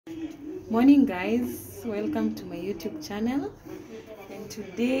Morning guys, welcome to my YouTube channel, and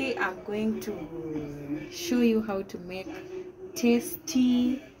today I'm going to show you how to make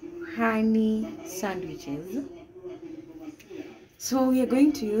tasty honey sandwiches. So we are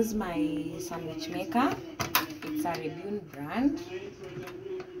going to use my sandwich maker. It's a Rebune brand.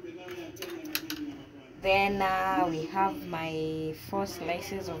 Then we have my 4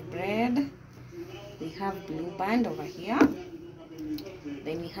 slices of bread. We have Blue Band over here.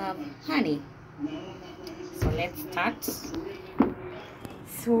 Then we have honey. So let's start.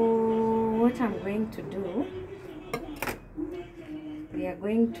 So what I'm going to do, we are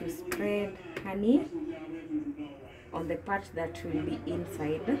going to spread honey on the part that will be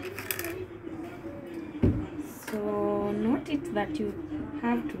inside. So note it that you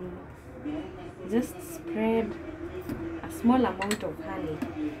have to just spread a small amount of honey.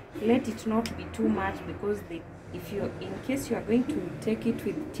 Let it not be too much, because in case you are going to take it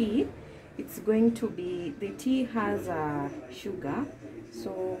with tea, it's going to be, the tea has sugar,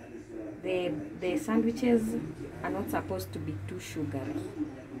 so the sandwiches are not supposed to be too sugary.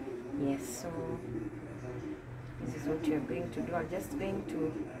 Yes, so this is what you are going to do. I'm just going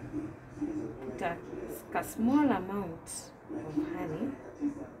to put a small amount of honey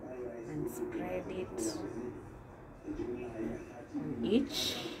and spread it on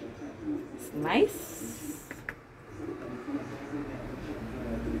each slice.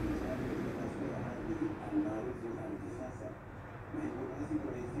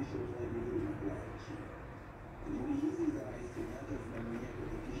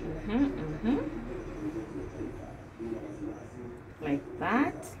 Like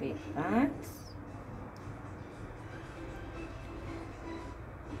that, like that.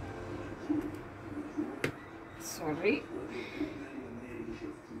 Sorry.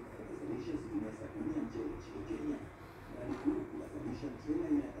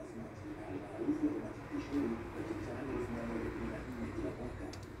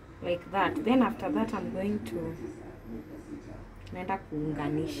 Like that. Then after that I'm going to naenda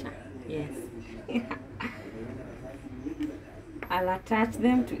kuunganisha. Yes. I'll attach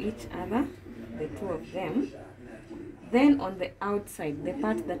them to each other, the two of them. Then on the outside, the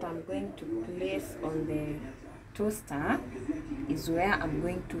part that I'm going to place on the toaster is where I'm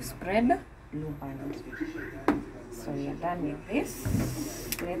going to spread Blue Band. So we are done with this.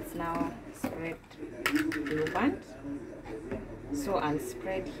 Let's now spread Blue Band. So I'll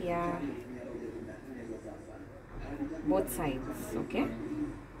spread here both sides, okay?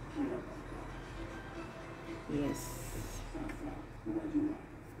 Yes.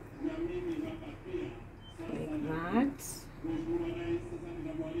 Like that. So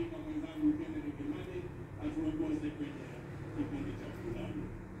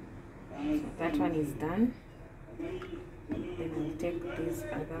that one is done. Then I'll take this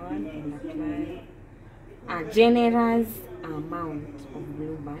other one and apply a generous amount of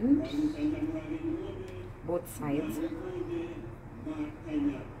Blue Band, both sides.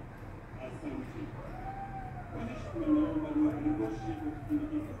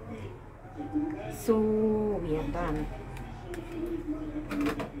 So we are done.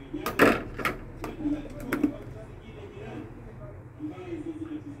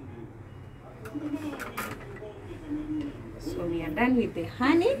 So we are done with the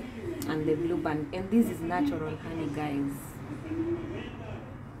honey and the Blue Band, and this is natural honey, guys.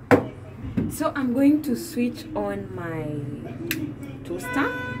 So I'm going to switch on my toaster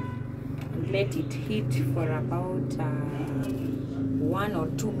and let it heat for about 1 or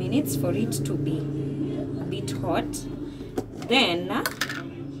 2 minutes for it to be a bit hot. Then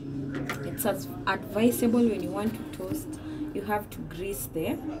it's advisable, when you want to toast, you have to grease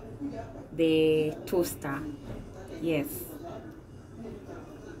the toaster. Yes.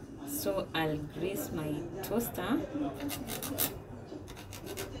 So I'll grease my toaster.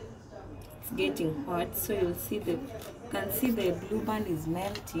 It's getting hot, so you'll see you can see the Blue Band is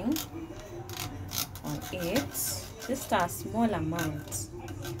melting on it. Just a small amount.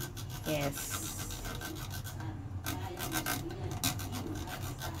 Yes.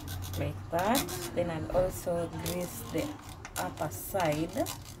 Like that. Then I'll also grease the upper side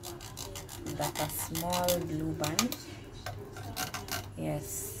with a small Blue Band.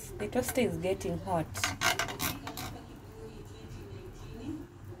 Yes. The toaster is getting hot.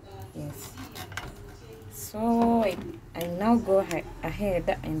 Yes. So I now go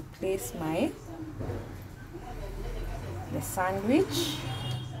ahead and place the sandwich.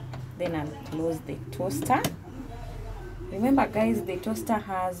 Then I'll close the toaster. Remember guys, the toaster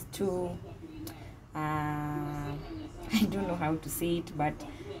has two I don't know how to say it, but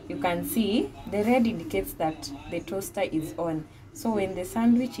you can see the red indicates that the toaster is on. So when the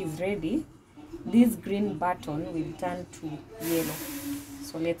sandwich is ready, this green button will turn to yellow.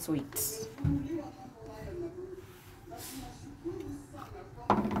 So let's wait.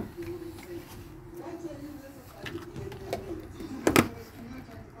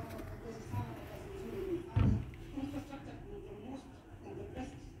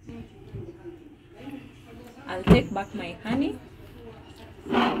 I'll take back my honey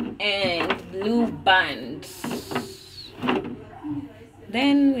and blue band.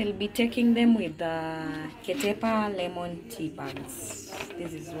 Then we'll be taking them with the Ketepa lemon tea bags.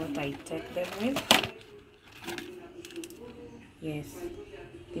 This is what I take them with. Yes,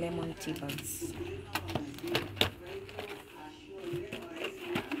 lemon tea bags.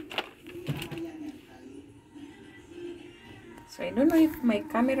 So I don't know if my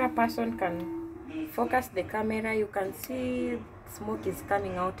camera person can focus the camera. You can see smoke is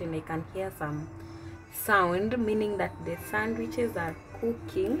coming out and I can hear some sound, meaning that the sandwiches are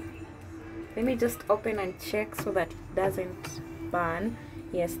cooking. Let me just open and check so that it doesn't burn.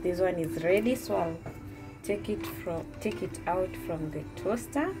 Yes, this one is ready, so I'll take it out from the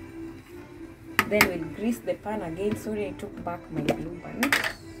toaster. Then we'll grease the pan again. Sorry, I took back my blue band.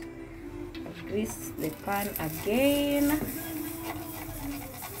 I'll grease the pan again.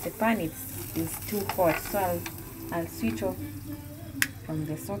 The pan is too hot, so I'll switch off from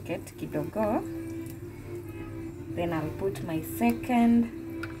the socket kidogo. Then I'll put my second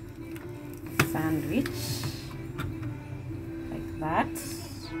sandwich like that.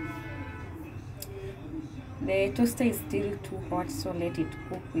 The toaster is still too hot, so let it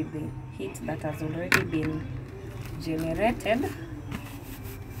cook with the heat that has already been generated.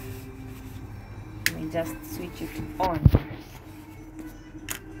 Let me just switch it on.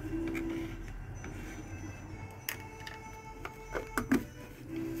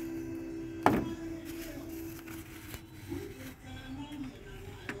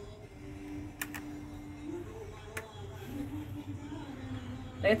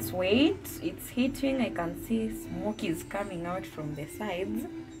 Let's wait. It's heating. I can see smoke is coming out from the sides.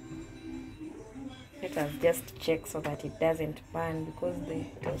 Let us just check so that it doesn't burn because the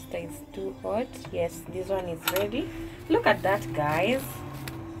toaster is too hot. Yes, this one is ready. Look at that, guys.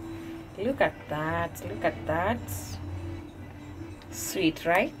 Look at that. Look at that. Sweet,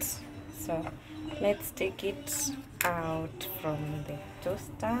 right? So let's take it out from the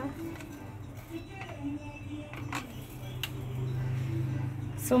toaster.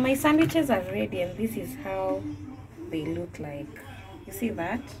 So my sandwiches are ready and this is how they look like. You see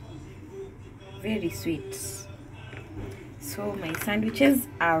that? Very sweet. So my sandwiches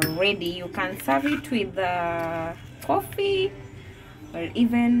are ready. You can serve it with coffee or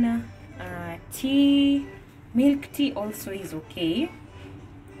even tea. Milk tea also is okay.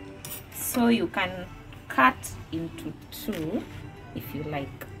 So you can cut into two if you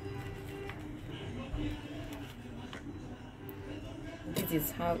like. This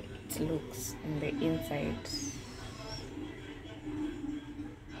is how it looks on the inside.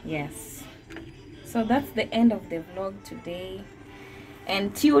 Yes. So that's the end of the vlog today.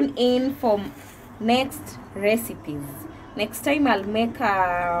 And tune in for next recipes. Next time I'll make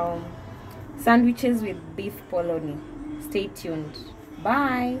sandwiches with beef polony. Stay tuned.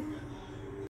 Bye.